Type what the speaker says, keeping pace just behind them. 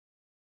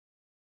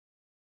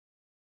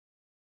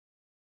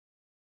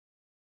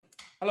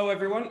Hello,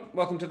 everyone.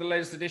 Welcome to the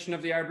latest edition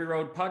of the Arby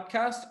Road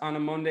podcast on a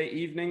Monday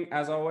evening,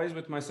 as always,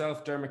 with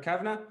myself, Dermot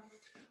Kavanagh.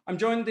 I'm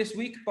joined this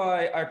week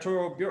by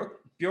Arturo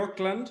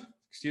Björklund,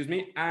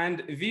 and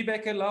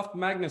Vibeke Loft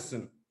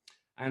Magnusson,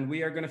 and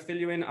we are going to fill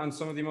you in on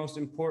some of the most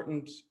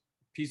important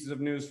pieces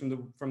of news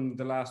from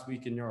the last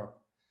week in Europe.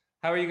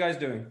 How are you guys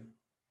doing?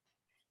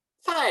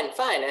 Fine,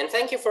 and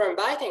thank you for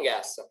inviting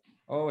us.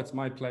 Oh, it's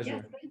my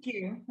pleasure. Yes, thank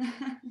you.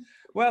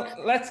 Well,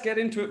 let's get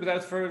into it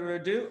without further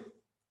ado.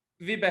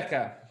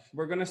 Vibeke,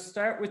 we're going to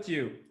start with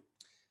you.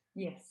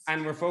 Yes.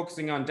 And we're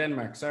focusing on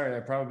Denmark. Sorry, I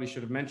probably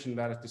should have mentioned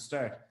that at the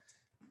start.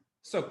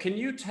 So can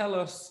you tell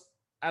us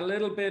a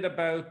little bit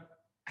about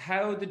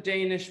how the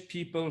Danish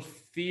people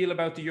feel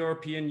about the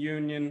European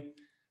Union,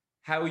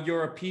 how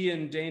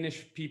European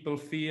Danish people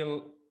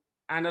feel,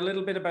 and a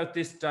little bit about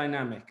this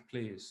dynamic,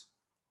 please?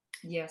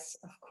 Yes,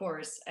 of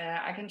course.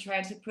 I can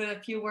try to put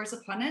a few words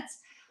upon it.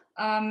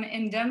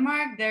 In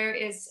Denmark, there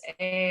is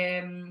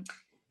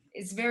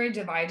it's very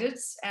divided,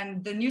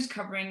 and the news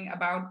covering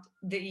about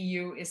the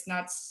EU is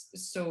not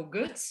so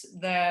good.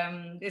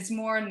 It's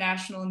more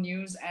national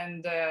news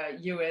and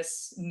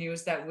US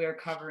news that we're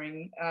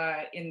covering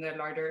in the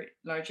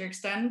larger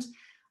extent.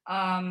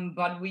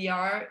 But we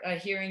are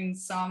hearing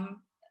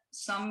some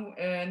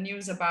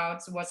news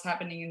about what's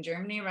happening in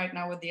Germany right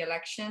now with the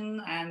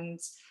election,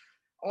 and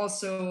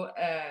also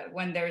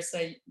when there's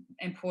a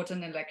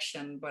important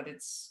election, but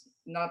it's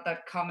not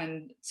that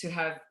common to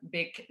have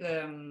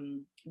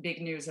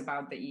big news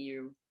about the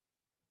EU.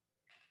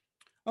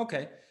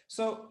 Okay,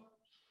 so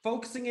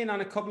focusing in on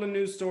a couple of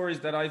news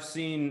stories that I've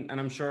seen, and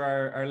I'm sure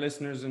our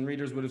listeners and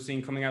readers would have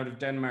seen coming out of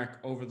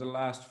Denmark over the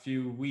last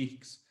few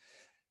weeks.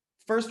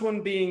 First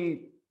one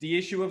being the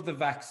issue of the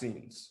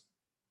vaccines.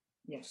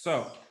 Yes.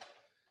 So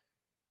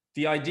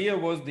the idea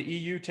was the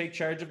EU take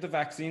charge of the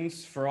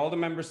vaccines for all the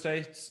member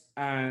states,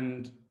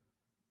 and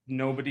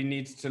nobody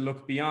needs to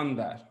look beyond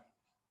that.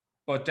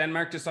 But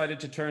Denmark decided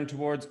to turn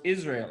towards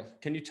Israel.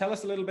 Can you tell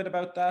us a little bit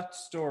about that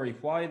story,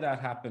 why that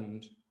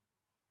happened?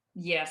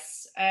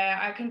 Yes,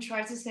 I can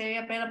try to say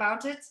a bit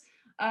about it.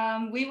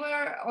 We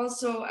were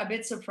also a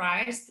bit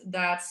surprised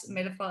that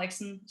Mette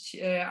Frederiksen,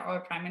 our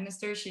prime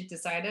minister, she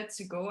decided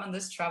to go on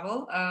this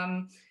travel.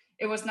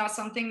 It was not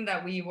something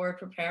that we were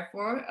prepared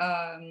for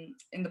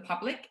in the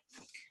public.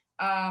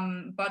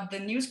 But the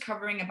news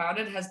covering about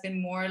it has been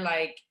more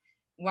like,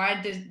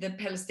 why did the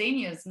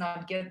Palestinians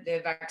not get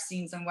the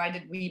vaccines and why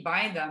did we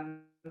buy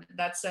them?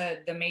 That's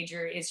the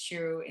major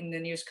issue in the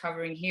news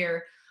covering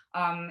here.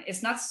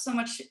 It's not so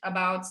much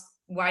about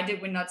why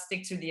did we not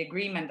stick to the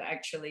agreement,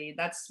 actually.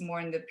 That's more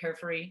in the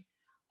periphery.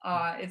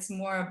 It's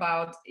more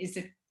about, is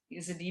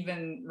it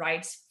even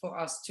right for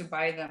us to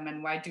buy them,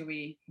 and why do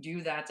we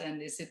do that,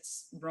 and is it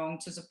wrong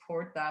to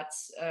support that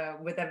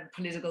with a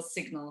political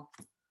signal?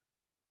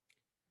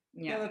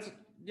 Yeah,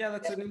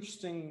 that's an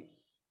interesting.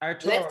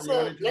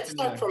 Let's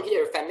start from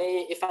here,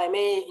 if I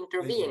may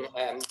intervene,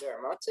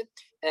 Dermot.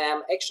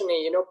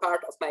 Actually,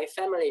 part of my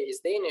family is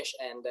Danish,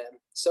 and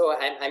so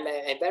I'm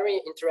very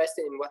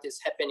interested in what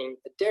is happening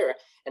there.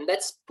 And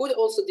let's put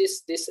also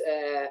this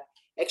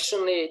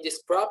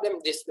problem,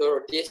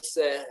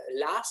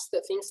 last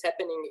things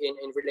happening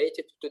in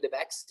related to the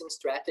vaccine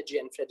strategy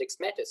and Fredrik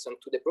Smettesen,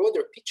 to the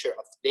broader picture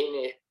of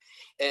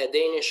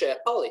Danish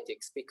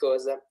politics,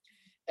 because.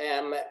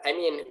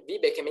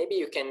 Vibeke, maybe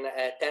you can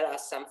tell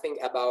us something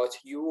about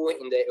you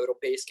in the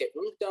Europeiska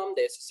Ungdom,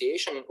 the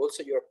association, and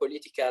also your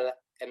political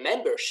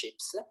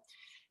memberships.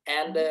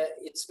 And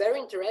it's very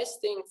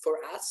interesting for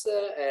us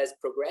as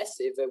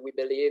progressive. We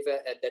believe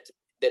that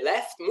the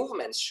left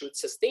movements should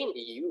sustain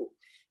the EU.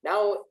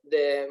 Now,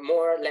 the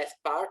more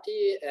left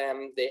party,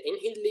 the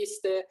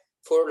Enhedslist,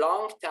 for a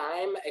long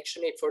time,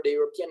 actually, for the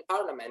European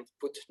Parliament,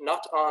 put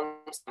not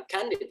on some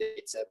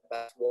candidates,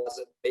 but was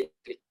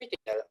basically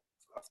critical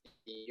of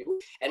the EU.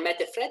 And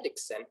Mette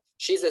Frederiksen,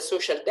 she's a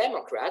social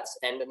democrat,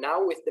 and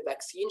now with the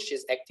vaccine,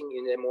 she's acting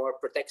in a more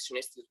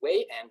protectionist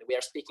way. And we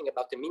are speaking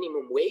about the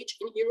minimum wage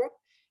in Europe.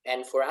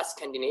 And for us,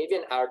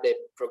 Scandinavian are the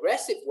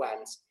progressive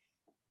ones.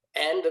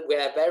 And we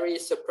are very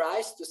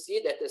surprised to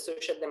see that the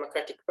social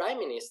democratic prime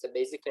minister,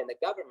 basically, and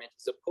the government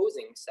is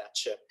opposing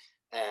such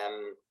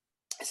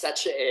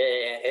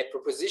a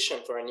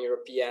proposition for an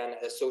European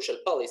social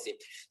policy.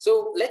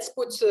 So let's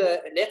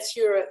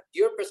hear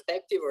your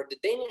perspective, or the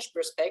Danish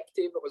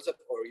perspective, also,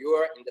 or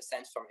your, in the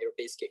sense from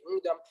Europeiska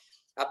Ungdom,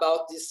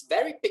 about this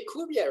very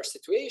peculiar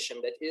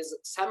situation that is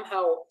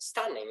somehow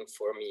stunning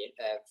for me,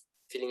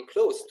 feeling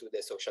close to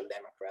the Social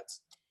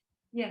Democrats.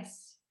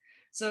 Yes.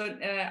 So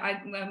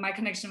my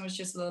connection was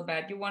just a little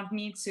bad. You want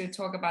me to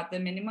talk about the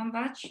minimum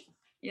wage?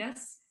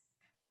 Yes.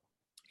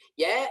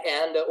 Yeah,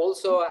 and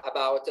also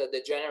about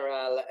the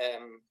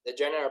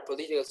general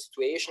political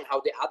situation,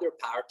 how the other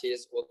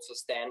parties also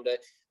stand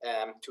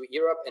to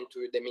Europe and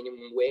to the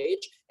minimum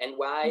wage, and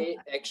why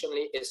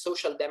actually a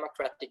social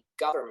democratic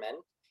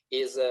government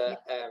is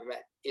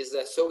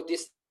so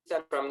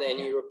distant from the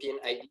European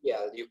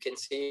ideal. You can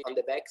see on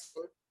the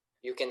vaccine,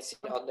 you can see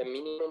on the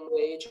minimum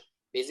wage,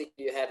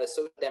 Basically, you have a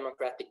social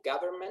democratic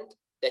government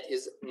that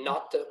is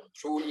not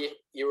truly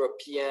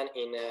European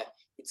in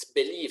its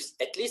beliefs.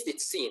 At least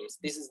it seems.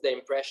 This is the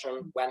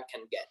impression one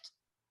can get.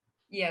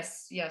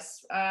 Yes,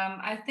 yes.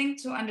 I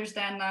think to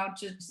understand now,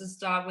 just to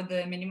start with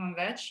the minimum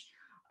wage,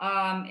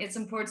 it's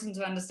important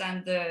to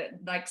understand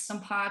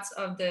some parts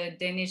of the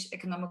Danish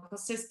economical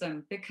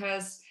system,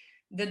 because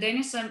the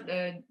Danish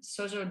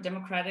Social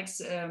Democratic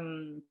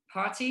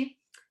Party,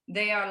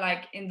 they are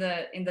like in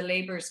the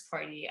Labour's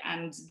Party,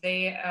 and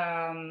they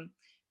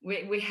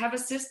we have a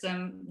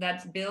system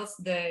that builds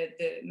the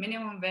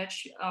minimum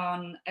wage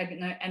on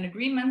an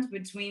agreement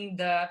between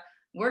the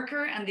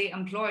worker and the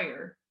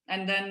employer,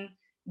 and then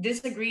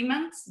this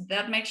agreement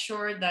that makes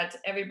sure that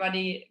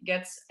everybody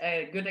gets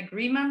a good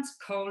agreement,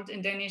 called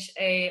in Danish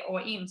a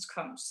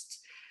overenskomst.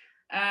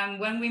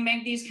 When we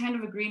make these kind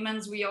of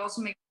agreements, we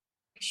also make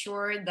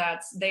sure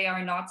that they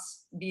are not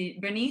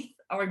beneath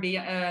or they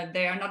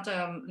are not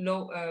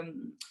low,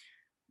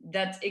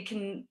 that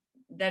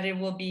it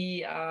will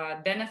be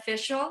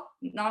beneficial,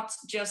 not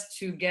just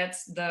to get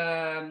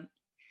the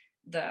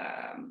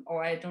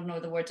or I don't know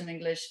the word in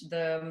English,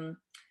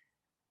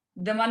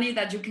 the money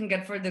that you can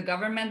get for the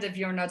government if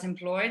you're not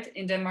employed.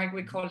 In Denmark,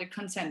 we call it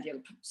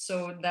kontanthjælp.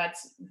 So that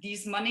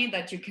these money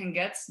that you can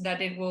get,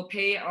 that it will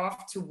pay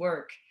off to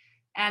work.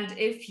 And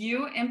if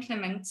you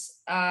implement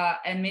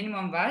a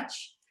minimum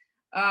wage,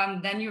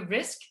 then you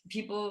risk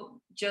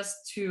people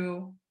just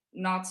to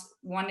not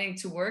wanting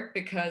to work,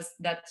 because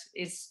that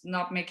is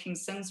not making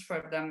sense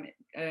for them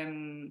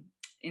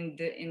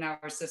in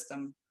our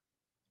system.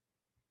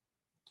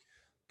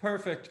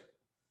 Perfect.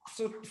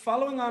 So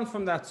following on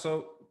from that,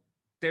 so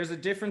there's a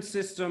different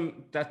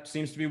system that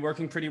seems to be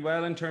working pretty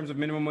well in terms of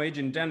minimum wage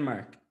in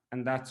Denmark,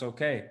 and that's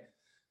okay.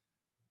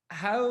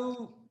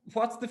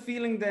 What's the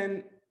feeling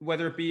then,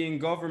 whether it be in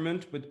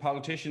government with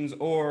politicians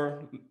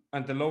or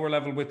at the lower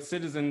level with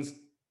citizens,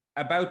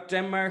 about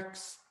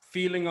Denmark's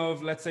feeling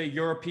of, let's say,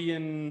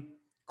 European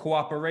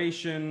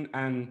cooperation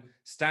and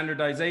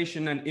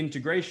standardization and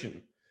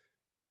integration?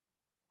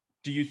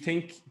 Do you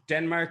think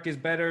Denmark is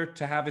better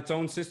to have its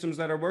own systems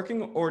that are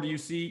working, or do you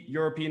see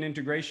European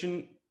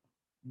integration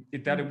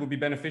that it would be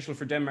beneficial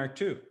for Denmark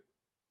too?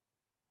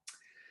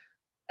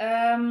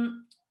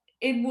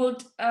 It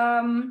would.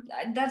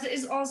 That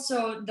is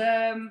also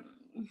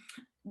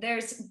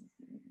there's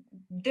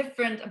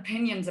different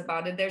opinions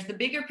about it. There's the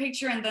bigger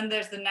picture, and then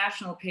there's the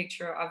national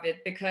picture of it.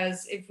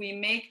 Because if we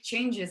make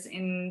changes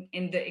in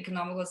the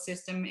economical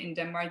system in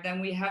Denmark, then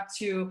we have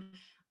to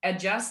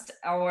adjust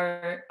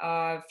our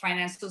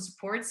financial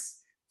supports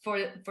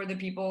for the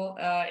people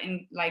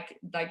in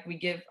like we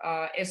give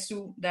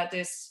SU, that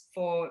is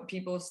for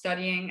people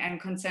studying,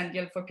 and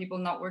kontanthjælp for people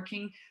not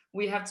working.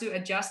 We have to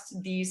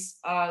adjust these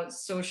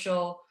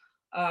social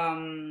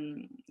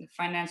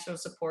financial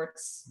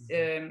supports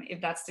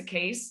if that's the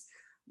case.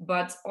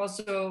 But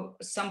also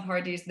some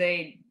parties,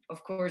 they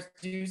of course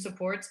do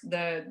support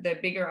the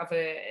bigger of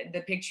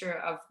the picture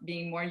of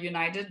being more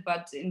united.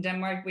 But in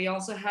Denmark we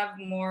also have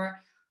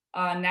more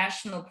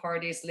national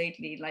parties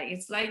lately. Like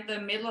it's like the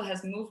middle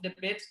has moved a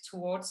bit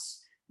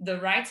towards the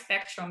right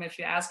spectrum, if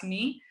you ask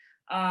me,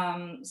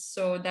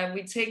 so that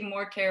we take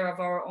more care of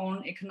our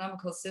own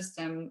economical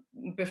system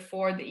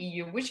before the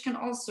EU, which can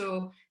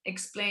also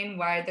explain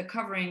why the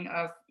covering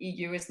of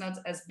EU is not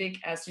as big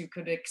as you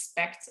could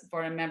expect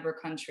for a member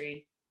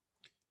country.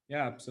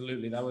 Yeah,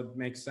 absolutely. That would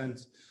make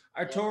sense.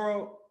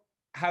 Arturo,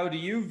 how do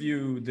you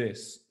view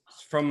this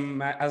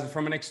from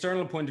an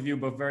external point of view,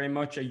 but very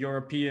much a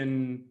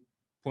European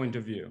point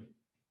of view?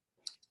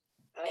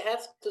 I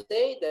have to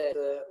say that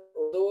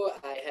although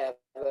I have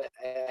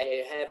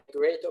a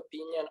great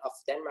opinion of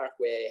Denmark,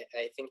 where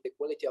I think the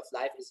quality of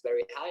life is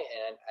very high,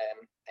 and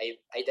I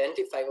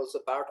identify also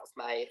part of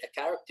my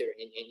character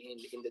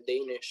in the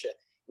Danish,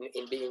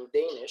 in being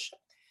Danish.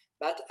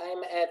 But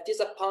I'm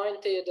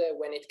disappointed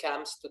when it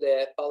comes to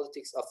the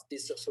politics of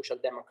this social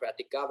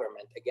democratic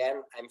government.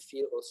 Again, I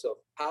feel also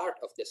part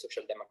of the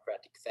social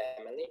democratic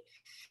family.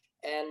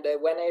 And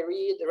when I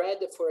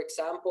read, for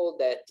example,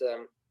 that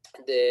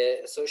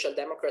the Social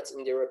Democrats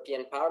in the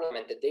European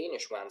Parliament, the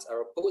Danish ones,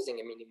 are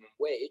opposing a minimum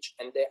wage,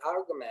 and the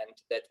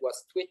argument that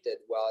was tweeted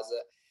was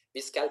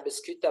 "Vi skal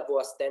beskytte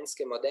vores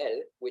danske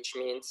model," which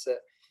means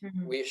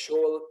we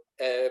should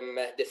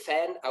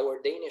defend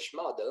our Danish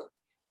model.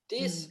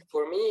 This,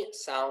 for me,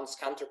 sounds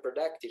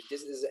counterproductive.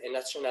 This is a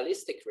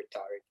nationalistic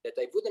rhetoric that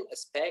I wouldn't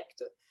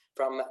expect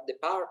from the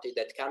party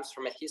that comes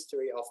from a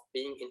history of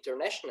being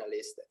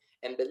internationalist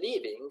and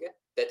believing,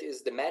 that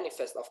is the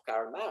manifest of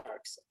Karl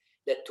Marx,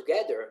 that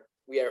together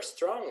we are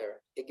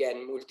stronger,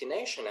 again,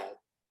 multinational.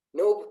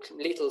 No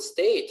little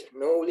state,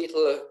 no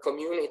little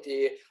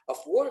community of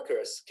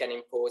workers can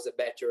impose a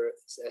better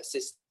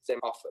system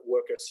of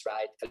workers'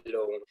 rights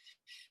alone.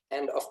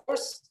 And of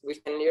course, we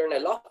can learn a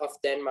lot of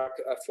Denmark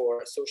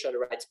for social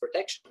rights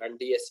protection. And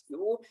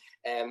DSU,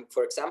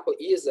 for example,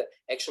 is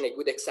actually a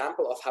good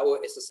example of how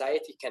a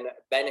society can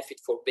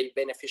be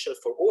beneficial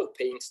for all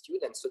paying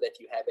students, so that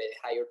you have a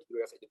higher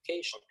degree of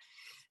education.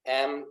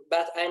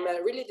 But I'm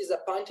really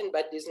disappointed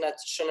by this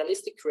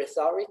nationalistic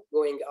rhetoric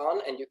going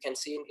on, and you can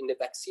see it in the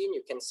vaccine,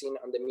 you can see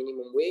it on the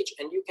minimum wage,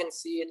 and you can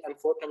see it,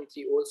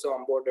 unfortunately, also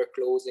on border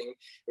closing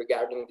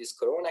regarding this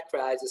corona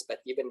crisis,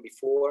 but even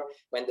before,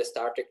 when they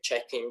started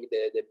checking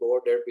the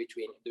border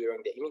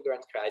during the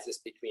immigrant crisis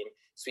between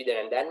Sweden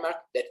and Denmark.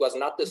 That was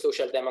not the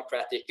social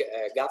democratic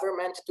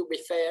government, to be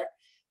fair,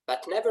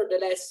 but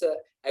nevertheless,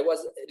 I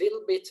was a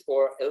little bit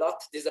or a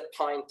lot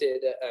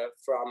disappointed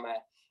from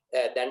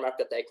Denmark,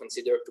 that I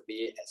consider to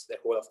be, as the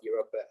whole of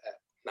Europe,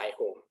 my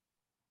home.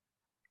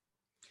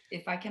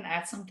 If I can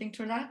add something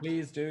to that?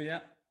 Please do, yeah.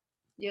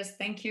 Yes,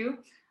 thank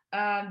you.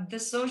 The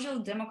Social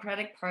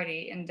Democratic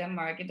Party in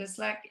Denmark, it is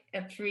like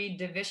a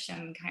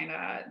three-division kind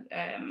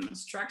of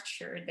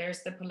structure.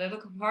 There's the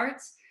political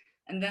parts,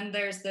 and then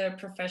there's the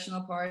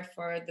professional part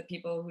for the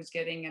people who's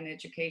getting an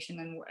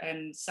education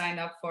and sign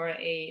up for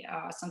a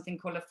something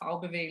called a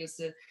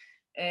fagbevægelse.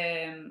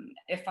 A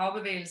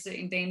fagbevægelse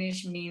in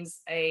Danish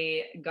means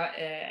a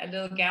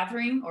little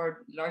gathering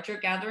or larger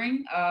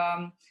gathering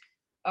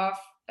of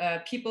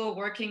people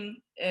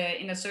working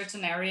in a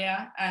certain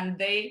area, and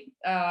they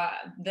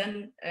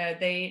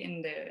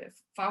in the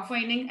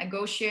fagforening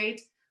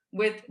negotiate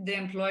with the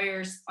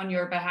employers on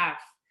your behalf.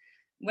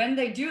 When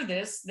they do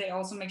this, they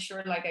also make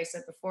sure, like I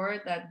said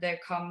before, that there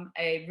come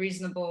a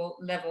reasonable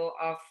level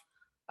of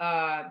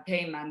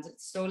payment.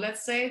 So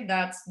let's say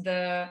that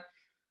the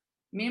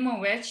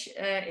minimum wage,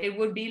 it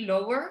would be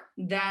lower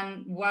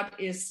than what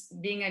is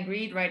being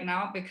agreed right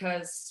now,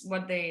 because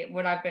what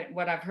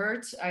I've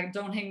heard,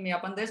 don't hang me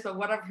up on this, but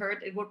what I've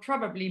heard, it would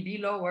probably be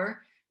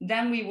lower.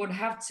 Then we would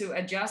have to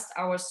adjust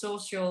our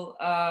social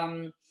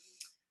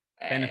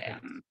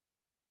benefits.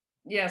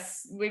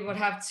 Yes, we would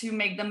have to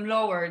make them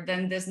lower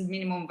than this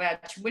minimum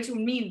wage, which would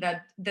mean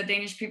that the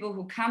Danish people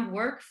who can't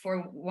work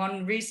for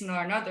one reason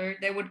or another,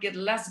 they would get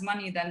less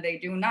money than they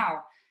do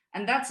now.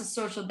 And that's a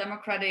social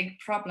democratic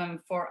problem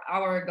for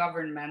our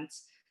government.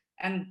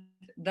 And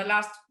the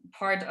last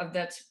part of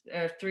that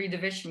three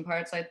division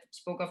parts I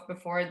spoke of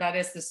before, that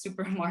is the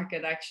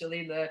supermarket,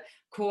 actually, the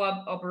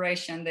co-op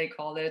operation, they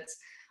call it.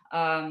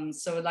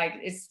 So like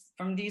it's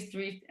from these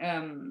three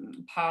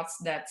parts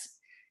that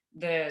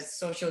the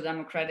Social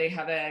Democratic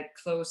have a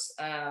close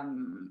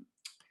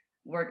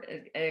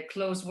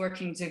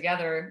working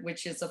together,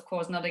 which is of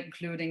course not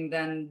including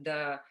then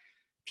the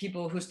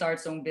people who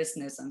start their own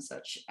business and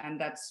such,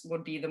 and that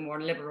would be the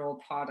more liberal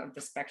part of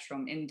the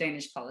spectrum in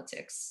Danish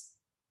politics.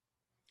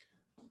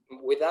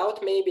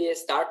 Without maybe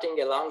starting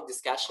a long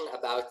discussion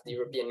about the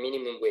European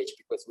minimum wage,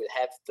 because we'll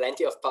have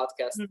plenty of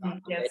podcasts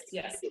on yes.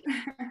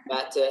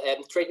 But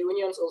trade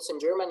unions also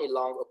in Germany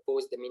long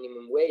opposed the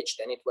minimum wage.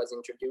 Then it was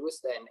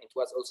introduced and it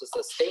was also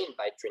sustained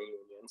by trade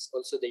unions.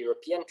 Also, the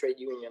European trade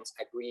unions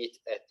agreed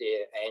at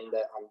the end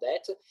on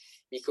that,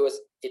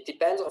 because it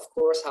depends, of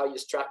course, how you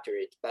structure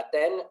it. But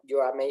then you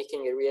are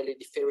making a really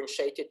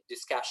differentiated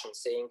discussion,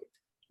 saying,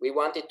 we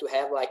wanted to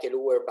have like a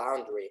lower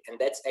boundary, and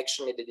that's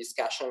actually the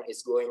discussion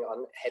is going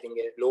on, having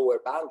a lower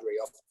boundary.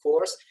 Of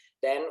course,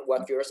 then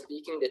what you're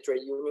speaking, the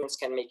trade unions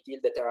can make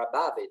deals that are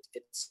above it.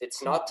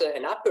 It's not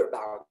an upper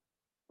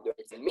boundary,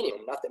 it's a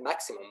minimum, not a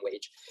maximum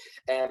wage.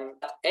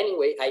 But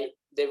anyway,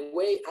 the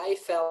way I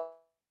felt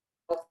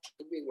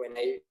when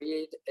I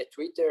read a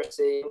Twitter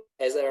saying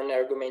as an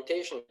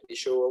argumentation to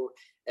show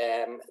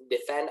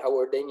defend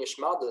our Danish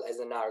model as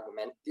an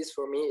argument, this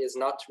for me is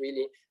not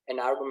really an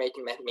argument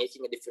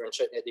making a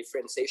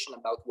differentiation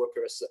about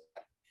workers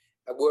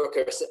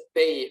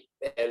pay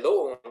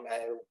loan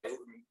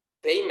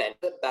payment,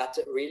 but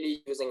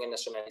really using a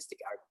nationalistic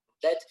argument.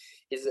 That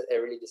is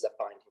really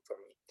disappointing for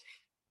me.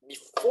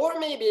 Before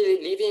maybe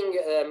leaving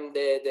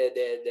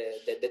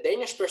the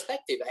Danish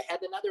perspective, I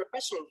had another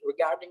question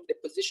regarding the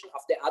position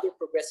of the other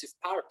progressive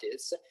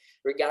parties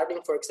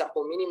regarding, for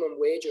example, minimum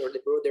wage or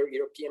the broader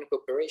European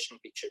cooperation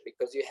picture,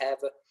 because you have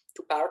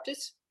two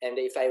parties, and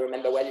if I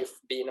remember well, you've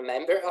been a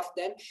member of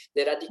them,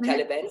 the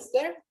Radikale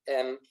Venstre,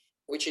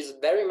 which is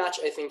very much,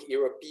 I think,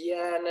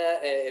 European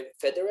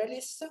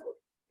federalist.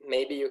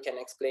 Maybe you can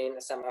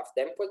explain some of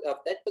them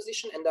of that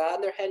position. And on the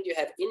other hand, you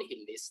have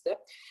Enhedslisten.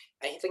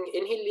 I think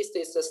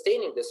Enhedslisten is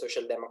sustaining the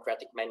social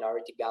democratic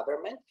minority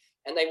government.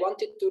 And I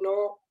wanted to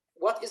know,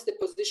 what is the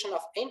position of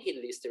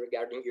Enhedslisten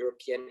regarding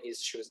European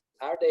issues?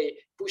 Are they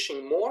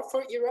pushing more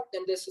for Europe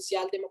than the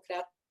Social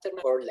Democrat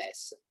or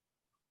less?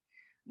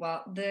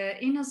 Well, the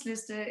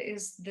Enhedslisten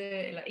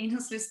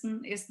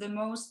is the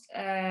most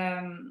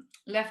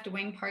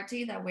left-wing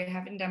party that we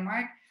have in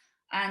Denmark,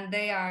 and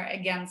they are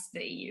against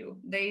the EU.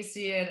 They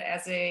see it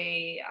as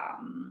a,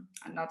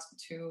 not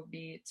to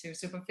be too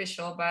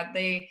superficial, but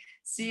they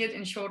see it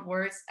in short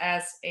words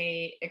as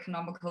a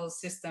economical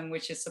system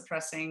which is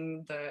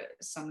suppressing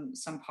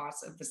some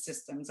parts of the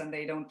systems, and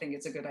they don't think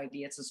it's a good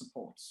idea to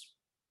support.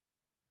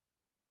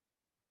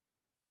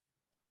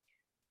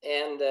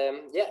 And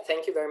yeah,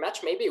 thank you very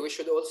much. Maybe we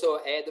should also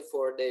add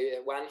for the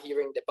one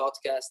hearing the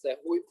podcast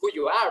who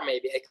you are,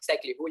 maybe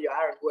exactly who you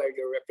are and who are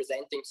you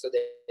representing. So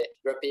the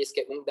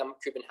Europeiske Ungdom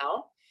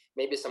København.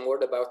 maybe some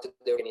word about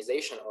the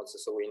organization also,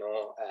 so we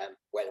know,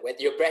 well, with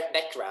your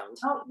background.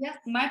 Oh, yes,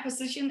 my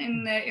position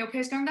in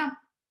Europeisk Ungdom.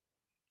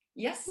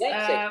 Yes,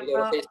 Yeah, exactly.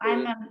 well,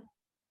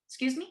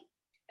 excuse me?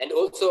 And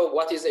also,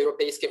 what is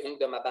Europeiske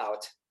Ungdom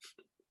about?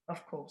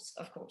 Of course,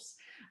 of course.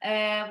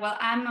 Well,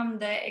 I'm on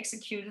the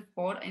executive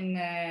board in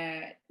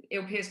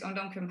Europeisk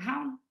Ungdom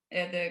København,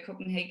 the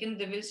Copenhagen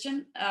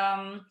division.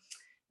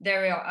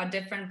 There are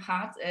different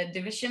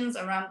divisions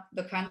around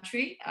the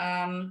country,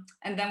 and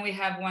then we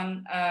have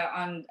one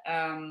on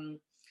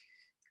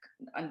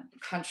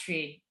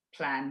country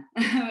plan,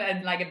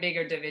 like a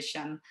bigger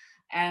division.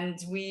 And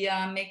we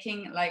are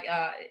making like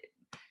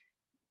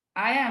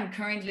I am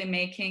currently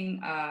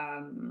making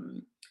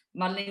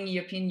modeling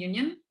European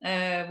Union,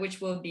 which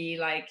will be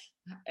like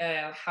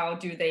how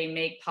do they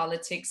make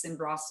politics in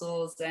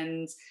Brussels,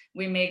 and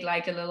we make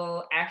like a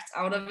little act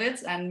out of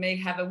it and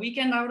have a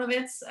weekend out of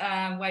it,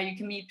 where you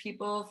can meet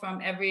people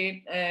from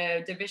every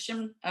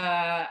division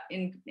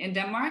in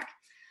Denmark.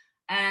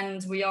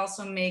 And we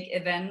also make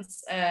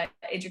events,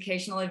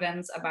 educational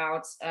events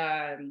about,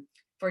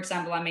 for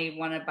example, I made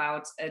one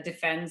about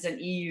defense and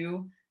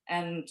EU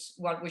and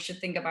what we should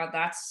think about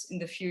that in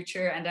the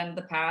future and then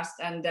the past.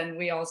 And then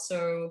we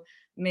also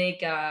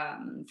make,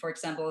 for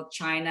example,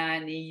 China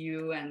and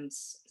EU and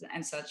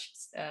such.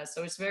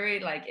 So it's very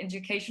like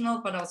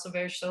educational, but also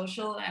very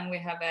social. And we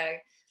have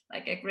a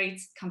great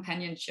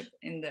companionship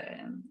in the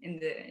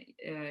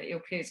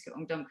Europeiske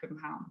Ungdom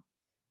København.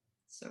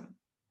 So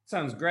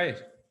sounds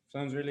great.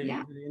 Sounds really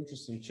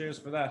interesting. Cheers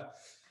for that.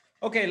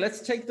 Okay,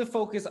 let's take the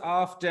focus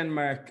off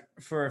Denmark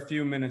for a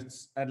few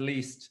minutes at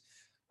least.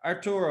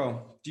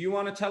 Arturo, do you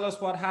want to tell us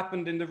what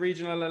happened in the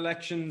regional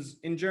elections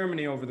in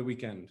Germany over the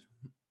weekend?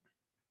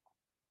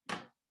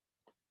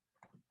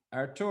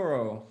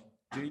 Arturo,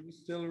 do you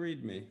still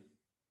read me?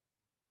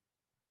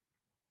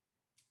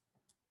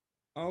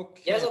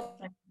 Okay. Yes, of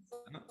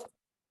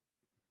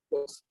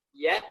course.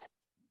 Yeah.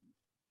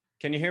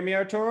 Can you hear me,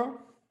 Arturo?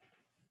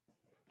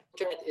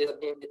 Internet is a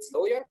bit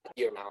slower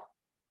here now.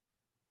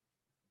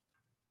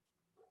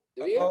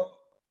 Do you? Oh,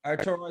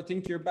 Arturo, I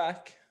think you're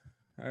back.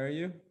 Are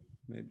you?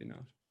 Maybe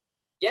not.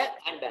 Yeah,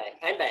 I'm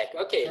back.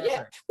 Okay, perfect.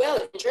 Yeah. Well,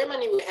 in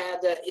Germany we had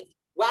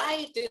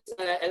why these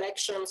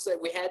elections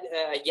we had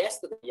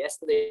yesterday.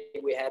 Yesterday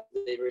we had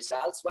the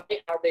results. Why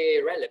are they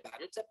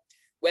relevant?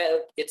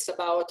 Well, it's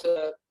about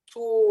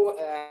two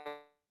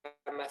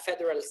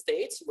federal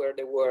states where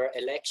there were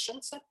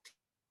elections.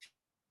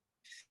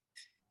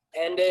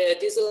 And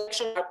these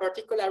elections are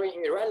particularly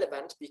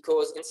relevant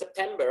because in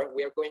September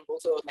we are going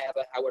also to have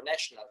our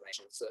national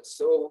elections.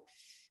 So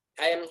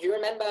you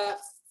remember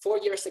 4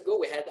 years ago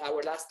we had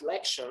our last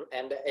election,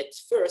 and at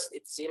first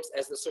it seems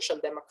as the Social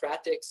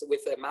Democrats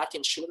with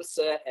Martin Schulz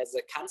as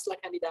a Chancellor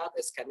candidate,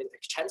 as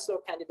Chancellor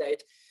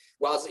candidate,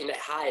 was in a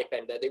hype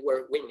and they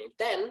were winning.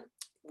 Then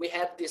we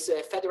had these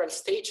federal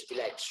state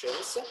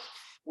elections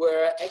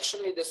where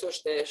actually the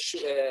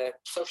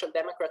Social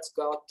Democrats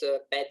got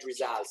bad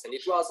results, and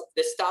it was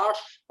the start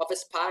of a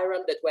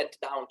spiral that went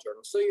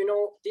downturn. So, you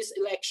know, this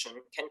election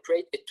can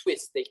create a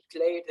twist. They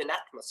create an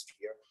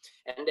atmosphere,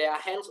 and they are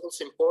hence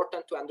also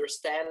important to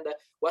understand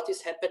what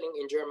is happening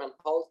in German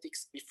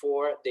politics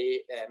before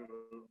the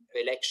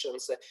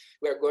elections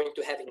we are going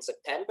to have in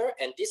September.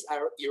 And these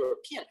are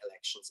European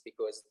elections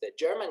because the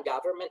German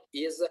government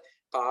is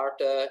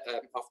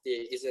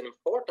is an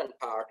important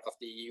part of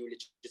the EU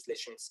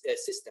legislation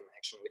system,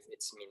 actually, with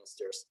its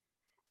ministers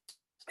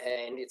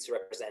and its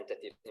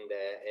representatives in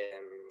the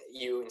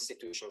EU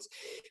institutions.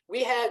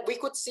 We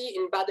could see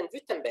in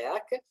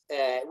Baden-Württemberg,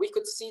 we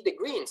could see the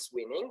Greens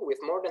winning with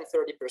more than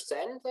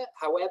 30%.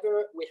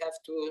 However, we have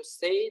to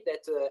say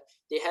that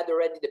they had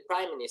already the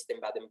Prime Minister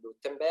in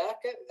Baden-Württemberg,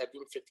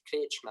 Winfried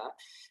Kretschmer,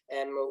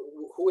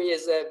 who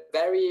is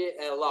very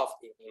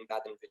loved in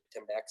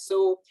Baden-Württemberg.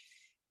 So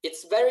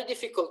it's very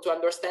difficult to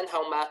understand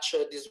how much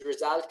this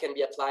result can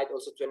be applied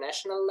also to a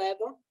national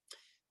level,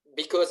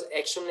 because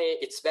actually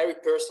it's very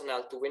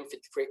personal to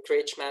Winfried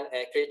Kretschmer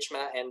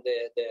and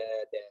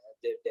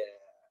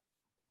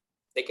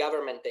the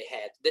government they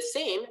had. The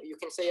same you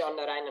can say on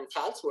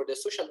Rheinland-Pfalz, where the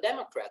Social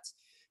Democrats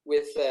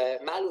with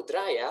Malu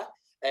Dreyer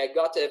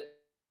got a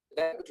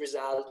very good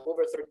result,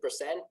 over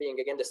 30%,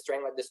 being again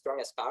the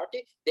strongest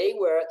party.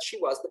 She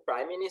was the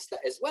prime minister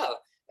as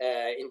well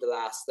in the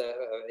last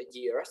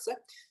years.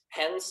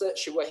 Hence,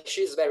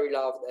 she's very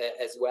loved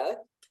as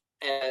well.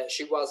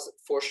 She was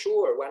for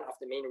sure one of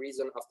the main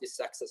reasons of the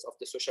success of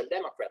the Social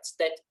Democrats,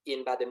 that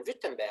in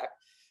Baden-Württemberg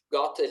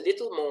got a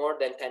little more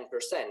than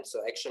 10%,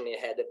 so actually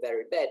had a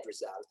very bad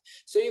result.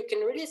 So you can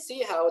really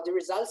see how the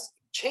results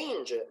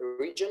change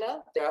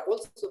regional. They are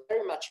also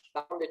very much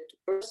bounded to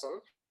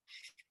person.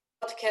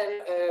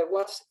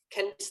 What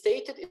can be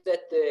stated is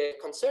that the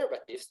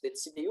conservatives, the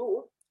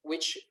CDU,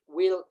 which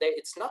will,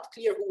 it's not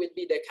clear who will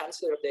be the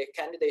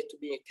candidate to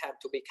be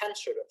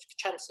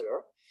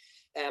chancellor.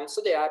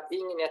 So they are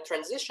being in a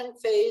transition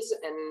phase,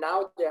 and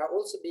now they are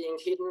also being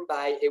hidden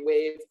by a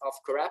wave of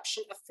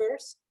corruption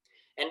affairs,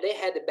 and they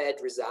had bad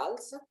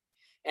results.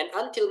 And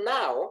until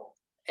now,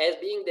 as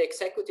being the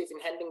executive in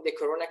handling the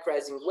corona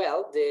crisis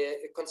well,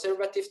 the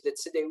conservatives, the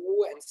CDU,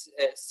 and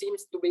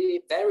seems to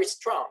be very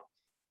strong.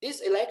 This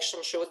election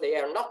shows they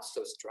are not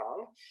so strong,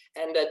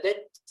 and that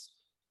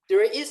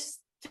there is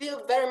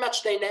still very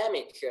much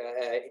dynamic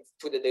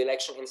to the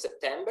election in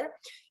September.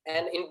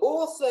 And in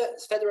both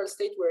federal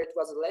states where it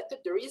was elected,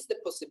 there is the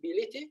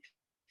possibility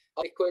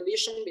of a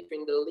coalition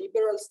between the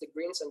Liberals, the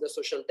Greens, and the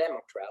Social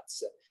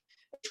Democrats,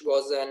 which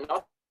was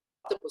not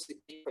a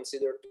possibility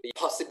considered to be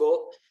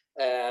possible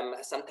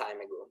some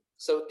time ago.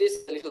 So this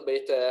is a little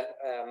bit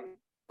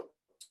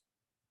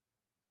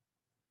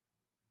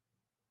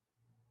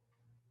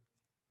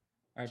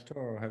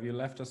Arturo, have you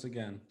left us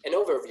again? an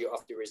overview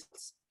of the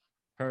results.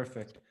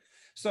 Perfect.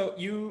 So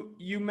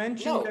you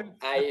mentioned No, that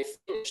I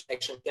finished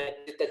actually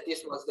that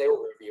this was the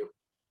overview.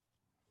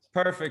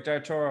 perfect,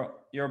 Arturo,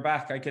 you're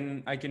back. I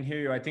can hear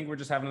you. I think we're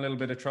just having a little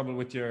bit of trouble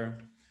with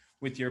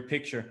your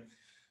picture.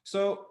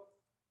 So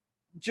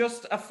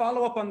just a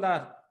follow-up on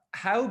that.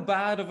 How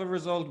bad of a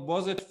result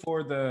was it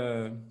for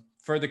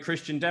the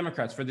Christian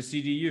Democrats, for the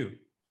CDU?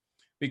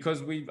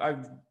 Because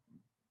I've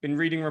been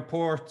reading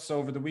reports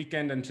over the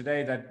weekend and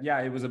today that, yeah,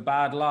 it was a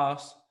bad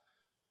loss.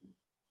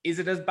 Is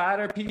it as bad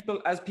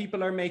as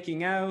people are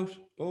making out?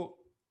 Oh,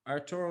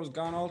 Arturo's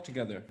gone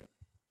altogether.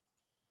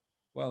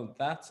 Well,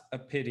 that's a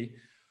pity.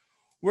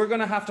 We're going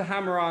to have to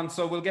hammer on.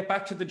 So we'll get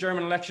back to the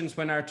German elections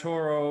when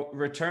Arturo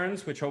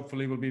returns, which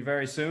hopefully will be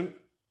very soon.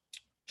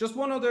 Just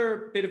one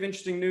other bit of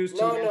interesting news.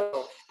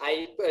 No,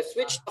 I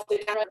switched off the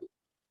camera.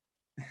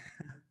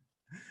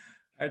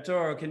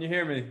 Arturo, can you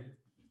hear me?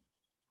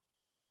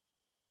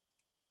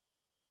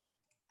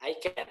 I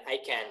can.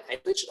 I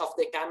switched off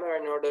the camera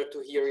in order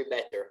to hear you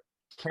better.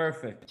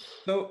 Perfect.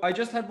 So I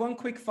just had one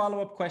quick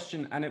follow-up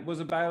question, and it was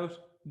about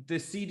the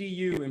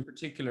CDU in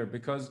particular,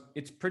 because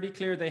it's pretty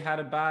clear they had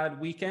a bad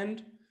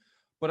weekend,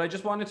 but I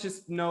just wanted to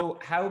know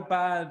how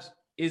bad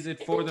is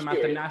it for them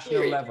at the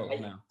national level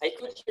now? I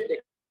could hear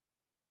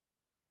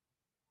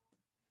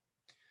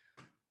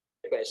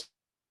the question.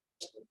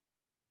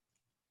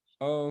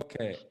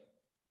 Okay.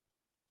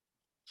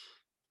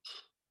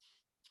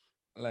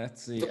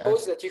 Let's see.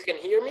 Suppose that you can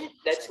hear me.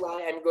 That's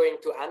why I'm going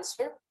to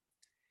answer.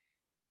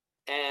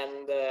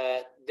 And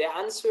the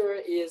answer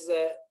is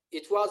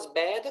it was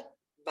bad,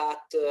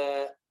 but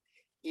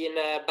in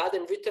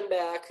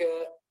Baden-Württemberg,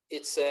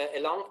 it's a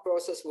long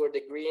process where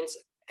the Greens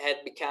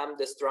had become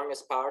the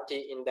strongest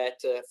party in that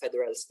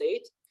federal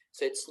state.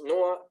 So it's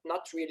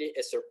not really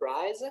a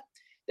surprise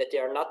that they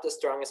are not the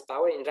strongest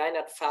power. In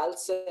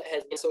Rheinland-Pfalz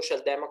has been social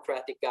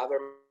democratic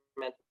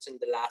government in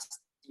the last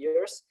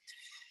years.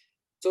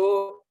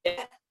 So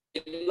yeah,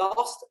 it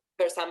lost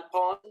per some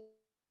point,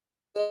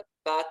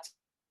 but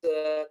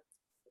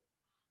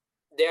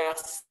they are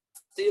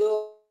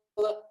still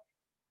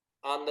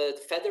on the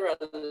federal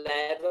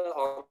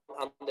level,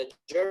 on the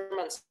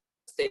German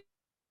state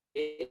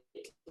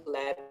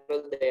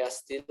level, they are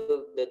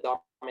still the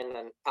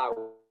dominant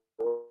power.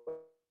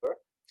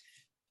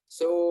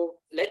 So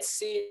let's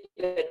see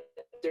that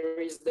there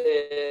is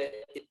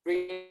it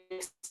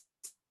brings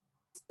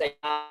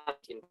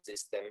dynamic in the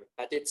system,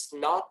 but it's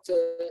not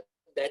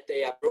that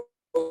they are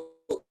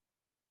broken.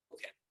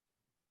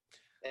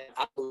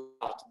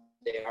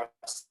 They are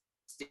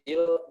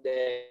still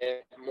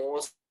the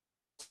most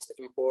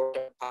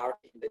important part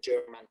in the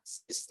German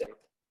system.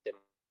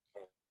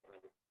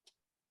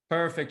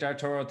 Perfect,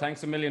 Arturo.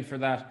 Thanks a million for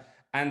that.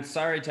 And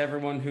sorry to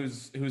everyone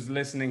who's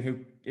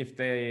listening, if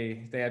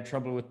they had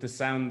trouble with the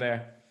sound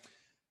there.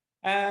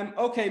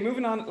 Okay,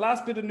 moving on.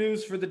 Last bit of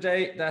news for the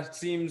day that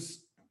seems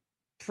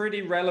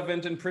pretty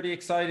relevant and pretty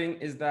exciting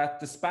is that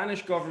the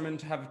Spanish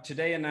government have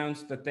today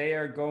announced that they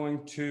are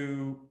going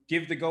to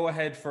give the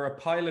go-ahead for a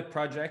pilot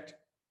project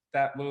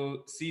that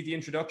will see the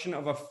introduction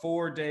of a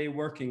 4-day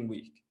working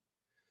week.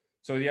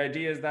 So the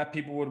idea is that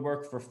people would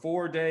work for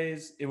 4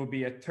 days. It would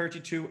be a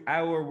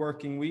 32-hour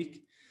working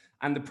week.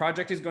 And the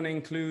project is going to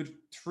include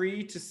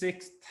 3,000 to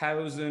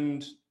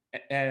 6,000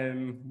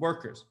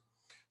 workers.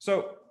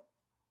 So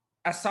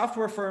a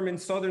software firm in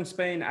southern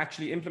Spain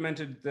actually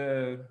implemented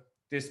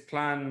this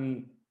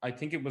plan, I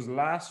think it was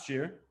last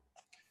year.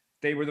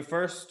 They were the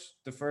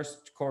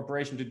first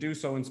corporation to do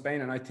so in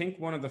Spain, and I think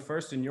one of the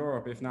first in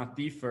Europe, if not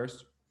the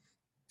first.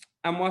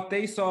 And what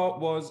they saw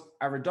was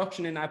a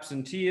reduction in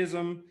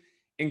absenteeism,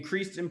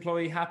 increased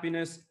employee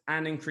happiness,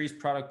 and increased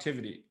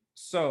productivity.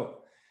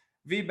 So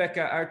Vibeke,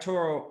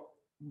 Arturo,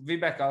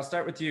 Vibeke, I'll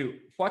start with you.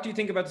 What do you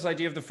think about this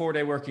idea of the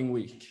 4-day working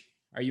week?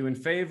 Are you in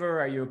favor?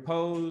 Are you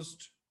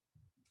opposed?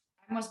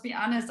 I must be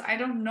honest, I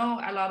don't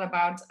know a lot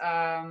about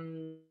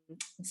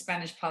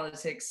Spanish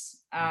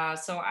politics.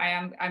 So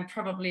I'm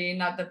probably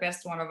not the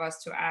best one of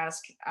us to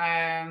ask.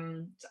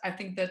 I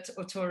think that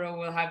Arturo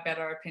will have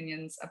better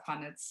opinions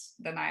upon it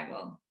than I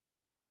will.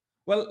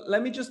 Well,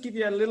 let me just give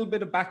you a little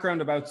bit of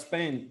background about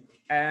Spain.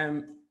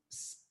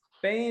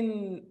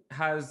 Spain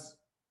has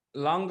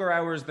longer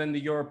hours than the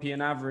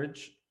European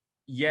average,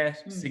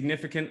 yet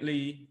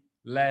significantly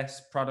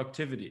less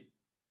productivity.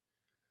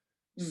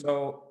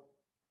 So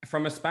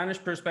from a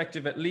Spanish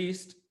perspective, at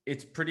least,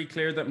 it's pretty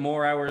clear that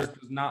more hours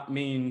does not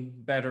mean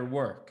better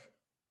work.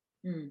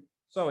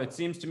 So it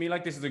seems to me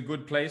like this is a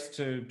good place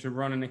to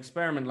run an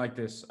experiment like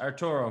this.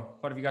 Arturo,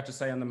 what have you got to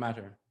say on the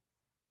matter?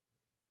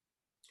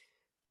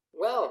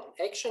 Well,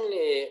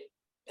 actually,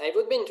 I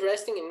would be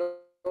interested in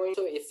knowing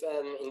if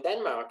in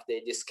Denmark they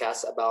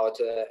discuss about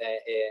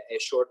a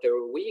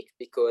shorter week,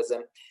 because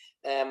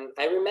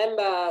I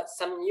remember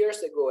some years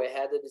ago I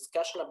had a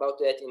discussion about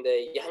that in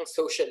the Young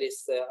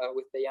Socialists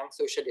with the Young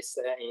Socialists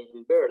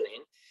in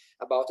Berlin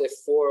about a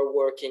 4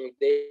 working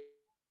day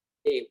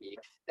week.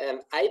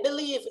 I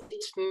believe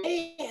it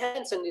may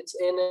happen, and it's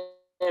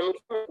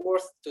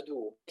worth to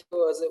do,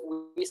 because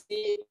we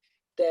see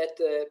that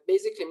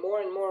basically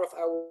more and more of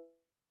our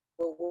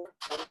work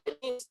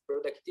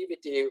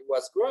productivity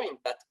was growing,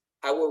 but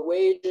our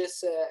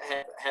wages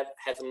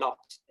have not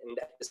in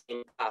the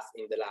same path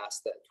in the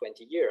last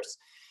 20 years.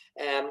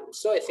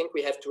 So I think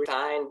we have to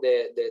refine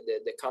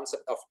the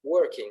concept of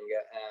working,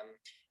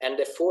 and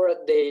the 4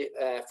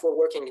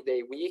 working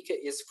day week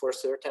is for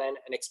certain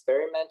an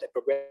experiment, a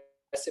progressive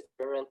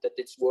experiment that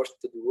it's worth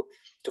to do,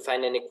 to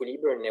find an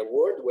equilibrium in a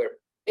world where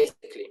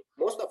basically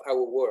most of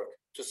our work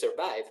to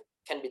survive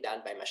can be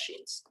done by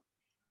machines.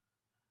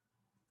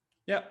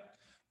 Yeah,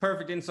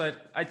 perfect insight.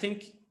 I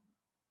think,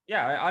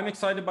 yeah, I'm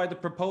excited by the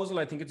proposal.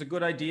 I think it's a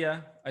good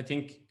idea. I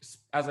think,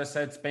 as I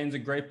said, Spain's a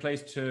great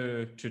place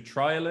to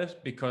trial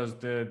it because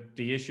the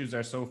issues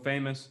are so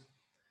famous.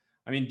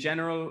 I mean,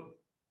 general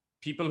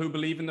people who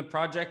believe in the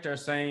project are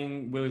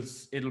saying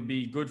it'll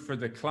be good for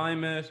the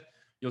climate.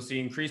 You'll see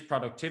increased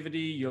productivity.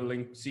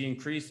 You'll see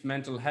increased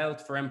mental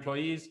health for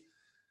employees.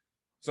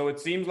 So it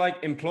seems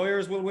like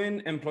employers will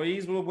win,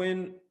 employees will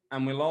win,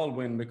 and we'll all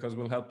win because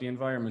we'll help the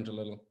environment a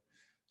little.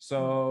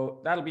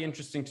 So that'll be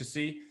interesting to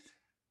see.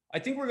 I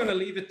think we're going to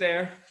leave it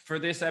there for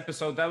this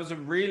episode. That was a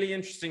really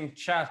interesting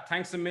chat.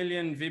 Thanks a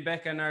million,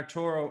 Vibeke and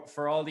Arturo,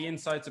 for all the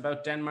insights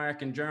about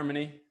Denmark and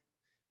Germany.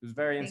 It was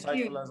very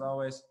insightful as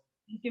always.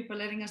 Thank you for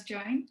letting us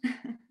join.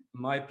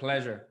 My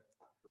pleasure.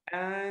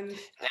 And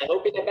I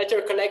hope in a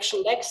better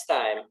connection next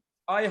time.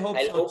 I hope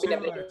so too,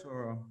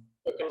 Arturo.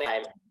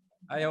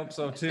 I hope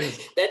so too.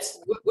 That's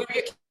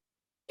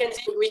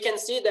we can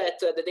see that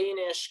the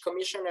Danish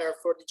Commissioner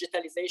for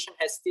Digitalization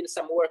has still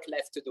some work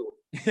left to do.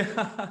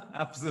 Yeah,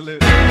 absolutely.